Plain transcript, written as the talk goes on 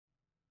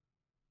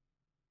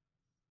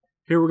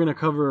Here we're going to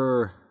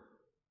cover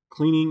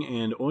cleaning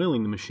and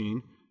oiling the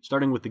machine,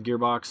 starting with the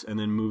gearbox and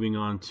then moving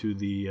on to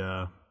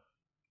the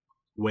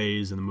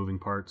ways and the moving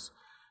parts.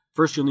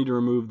 First, you'll need to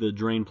remove the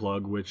drain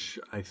plug, which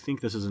I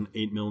think this is an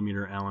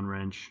 8mm Allen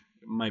wrench.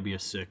 It might be a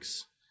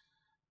 6.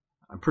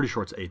 I'm pretty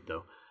sure it's 8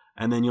 though.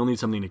 And then you'll need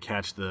something to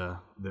catch the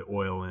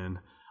oil in.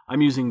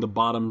 I'm using the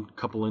bottom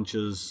couple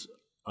inches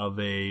of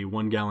a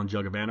 1-gallon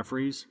jug of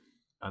antifreeze.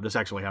 This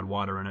actually had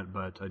water in it,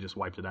 but I just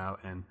wiped it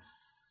out and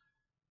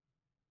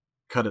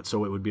cut it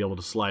so it would be able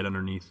to slide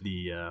underneath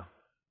the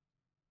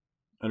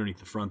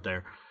front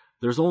there.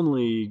 There's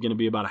only going to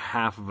be about a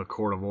half of a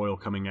quart of oil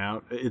coming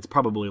out. It's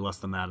probably less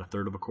than that, a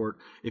third of a quart.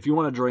 If you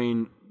want to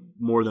drain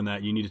more than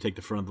that, you need to take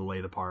the front of the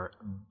lathe apart.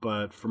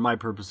 But for my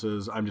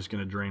purposes, I'm just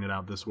going to drain it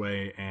out this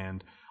way,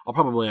 and I'll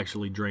probably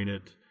actually drain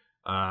it,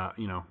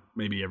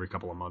 maybe every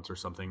couple of months or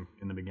something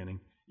in the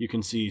beginning. You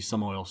can see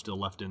some oil still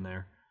left in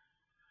there.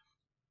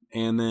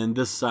 And then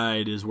this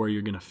side is where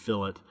you're going to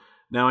fill it.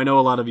 Now, I know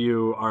a lot of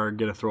you are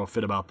going to throw a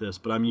fit about this,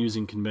 but I'm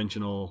using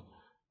conventional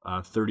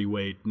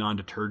 30-weight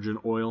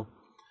non-detergent oil.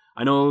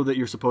 I know that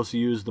you're supposed to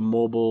use the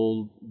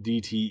mobile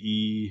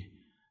DTE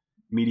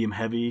medium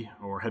heavy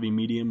or heavy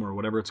medium or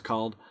whatever it's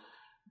called.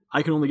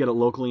 I can only get it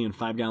locally in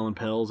 5-gallon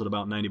pails at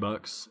about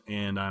 $90,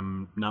 and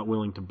I'm not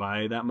willing to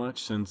buy that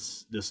much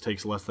since this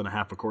takes less than a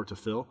half a quart to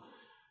fill.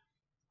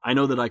 I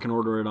know that I can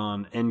order it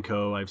on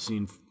Enco. I've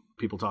seen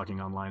people talking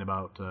online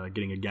about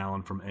getting a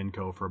gallon from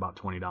Enco for about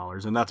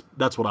 $20, and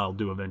that's what I'll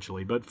do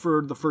eventually. But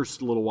for the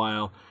first little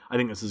while, I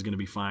think this is going to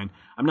be fine.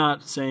 I'm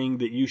not saying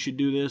that you should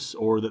do this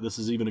or that this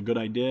is even a good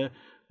idea,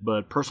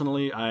 but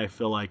personally, I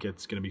feel like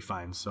it's going to be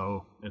fine,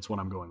 so it's what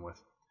I'm going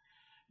with.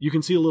 You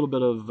can see a little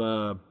bit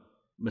of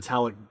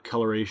metallic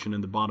coloration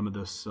in the bottom of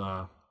this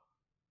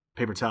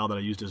paper towel that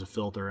I used as a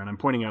filter, and I'm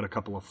pointing out a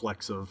couple of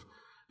flecks of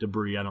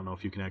debris. I don't know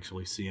if you can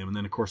actually see them. And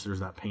then, of course,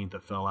 there's that paint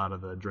that fell out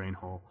of the drain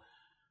hole.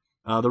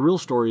 The real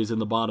story is in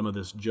the bottom of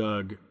this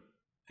jug,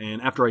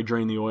 and after I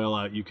drain the oil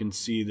out, you can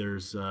see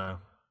there's a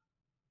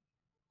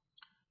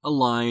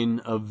line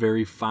of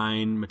very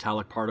fine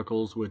metallic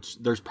particles, which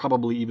there's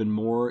probably even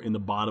more in the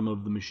bottom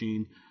of the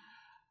machine.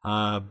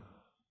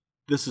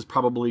 This is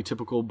probably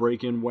typical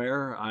break-in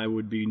wear. I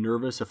would be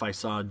nervous if I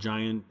saw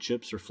giant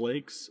chips or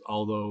flakes,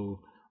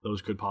 although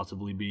those could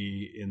possibly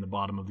be in the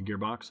bottom of the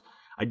gearbox.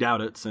 I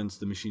doubt it, since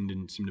the machine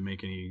didn't seem to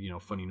make any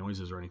funny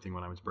noises or anything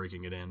when I was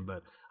breaking it in,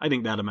 but I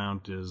think that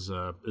amount is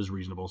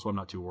reasonable, so I'm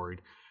not too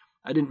worried.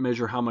 I didn't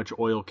measure how much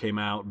oil came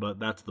out, but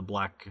that's the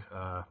black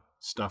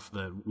stuff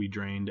that we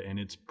drained, and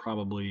it's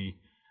probably,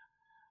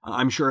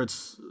 I'm sure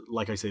it's,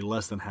 like I say,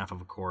 less than half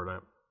of a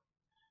quart.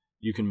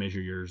 You can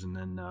measure yours and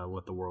then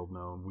let the world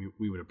know.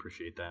 We would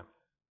appreciate that.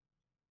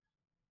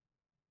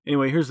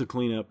 Anyway, here's the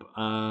cleanup.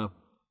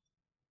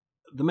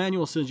 The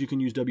manual says you can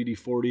use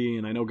WD-40,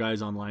 and I know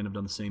guys online have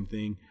done the same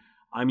thing.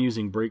 I'm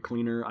using brake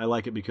cleaner. I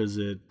like it because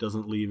it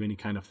doesn't leave any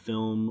kind of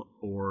film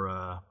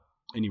or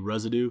any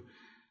residue.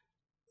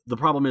 The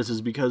problem is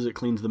because it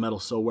cleans the metal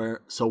so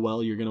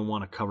well, you're going to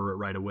want to cover it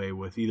right away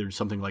with either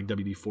something like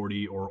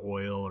WD-40 or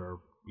oil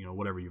or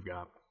whatever you've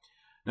got.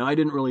 Now, I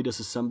didn't really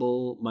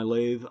disassemble my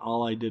lathe.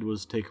 All I did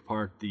was take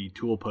apart the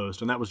tool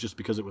post, and that was just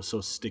because it was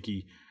so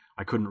sticky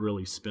I couldn't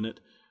really spin it.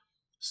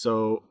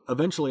 So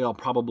eventually I'll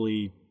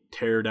probably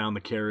tear down the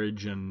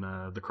carriage and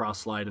the cross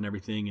slide and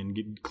everything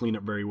and clean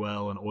it very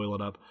well and oil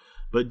it up.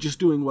 But just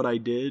doing what I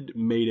did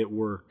made it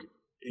work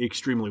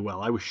extremely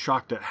well. I was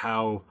shocked at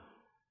how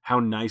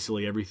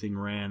nicely everything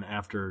ran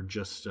after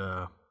just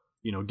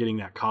getting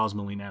that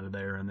cosmoline out of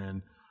there and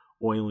then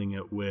oiling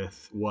it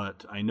with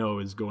what I know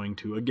is going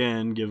to,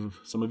 again, give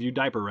some of you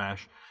diaper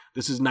rash.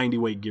 This is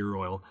 90-weight gear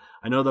oil.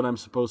 I know that I'm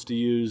supposed to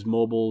use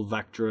mobile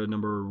Vactra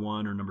number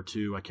 1 or number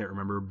 2, I can't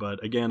remember,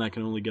 but again, I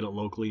can only get it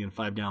locally in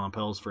 5-gallon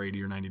pails for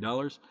 $80 or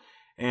 $90,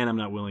 and I'm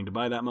not willing to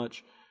buy that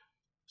much.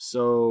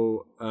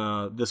 So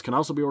this can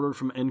also be ordered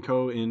from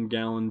Enco in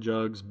gallon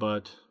jugs,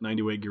 but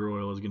 90-weight gear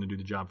oil is going to do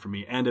the job for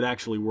me, and it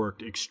actually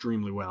worked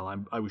extremely well.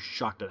 I was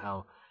shocked at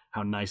how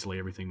nicely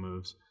everything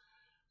moves.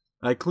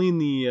 I cleaned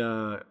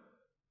the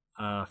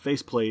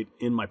faceplate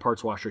in my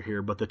parts washer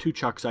here, but the 2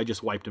 chucks, I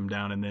just wiped them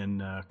down and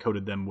then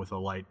coated them with a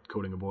light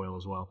coating of oil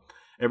as well.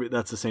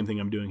 That's the same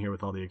thing I'm doing here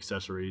with all the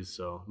accessories,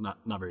 so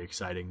not very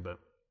exciting, but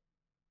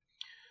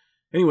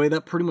anyway,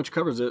 that pretty much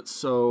covers it.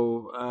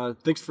 So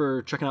thanks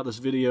for checking out this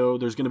video.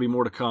 There's going to be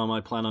more to come.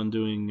 I plan on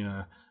doing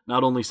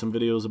not only some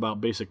videos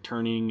about basic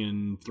turning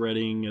and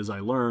threading as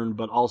I learn,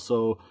 but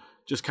also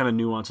just kind of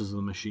nuances of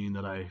the machine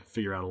that I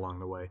figure out along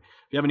the way.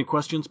 If you have any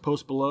questions,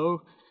 post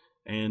below,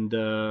 and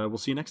we'll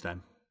see you next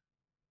time.